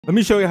Let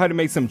me show you how to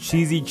make some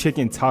cheesy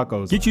chicken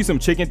tacos. Get you some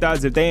chicken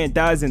thighs. If they ain't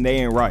thighs, then they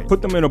ain't right.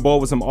 Put them in a bowl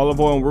with some olive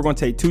oil, and we're gonna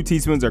take 2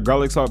 teaspoons of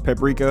garlic salt,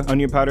 paprika,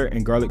 onion powder,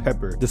 and garlic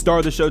pepper. The star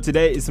of the show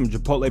today is some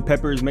chipotle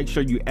peppers. Make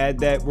sure you add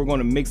that. We're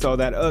gonna mix all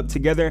that up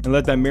together and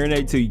let that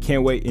marinate till you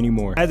can't wait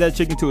anymore. Add that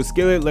chicken to a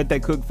skillet, let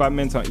that cook 5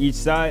 minutes on each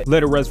side.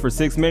 Let it rest for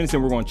 6 minutes,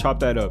 and we're gonna chop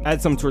that up.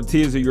 Add some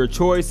tortillas of your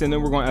choice, and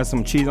then we're gonna add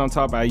some cheese on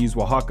top. I use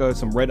Oaxaca,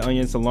 some red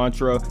onion,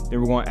 cilantro. Then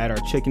we're gonna add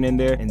our chicken in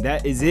there, and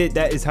that is it.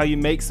 That is how you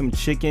make some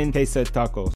chicken quesatacos.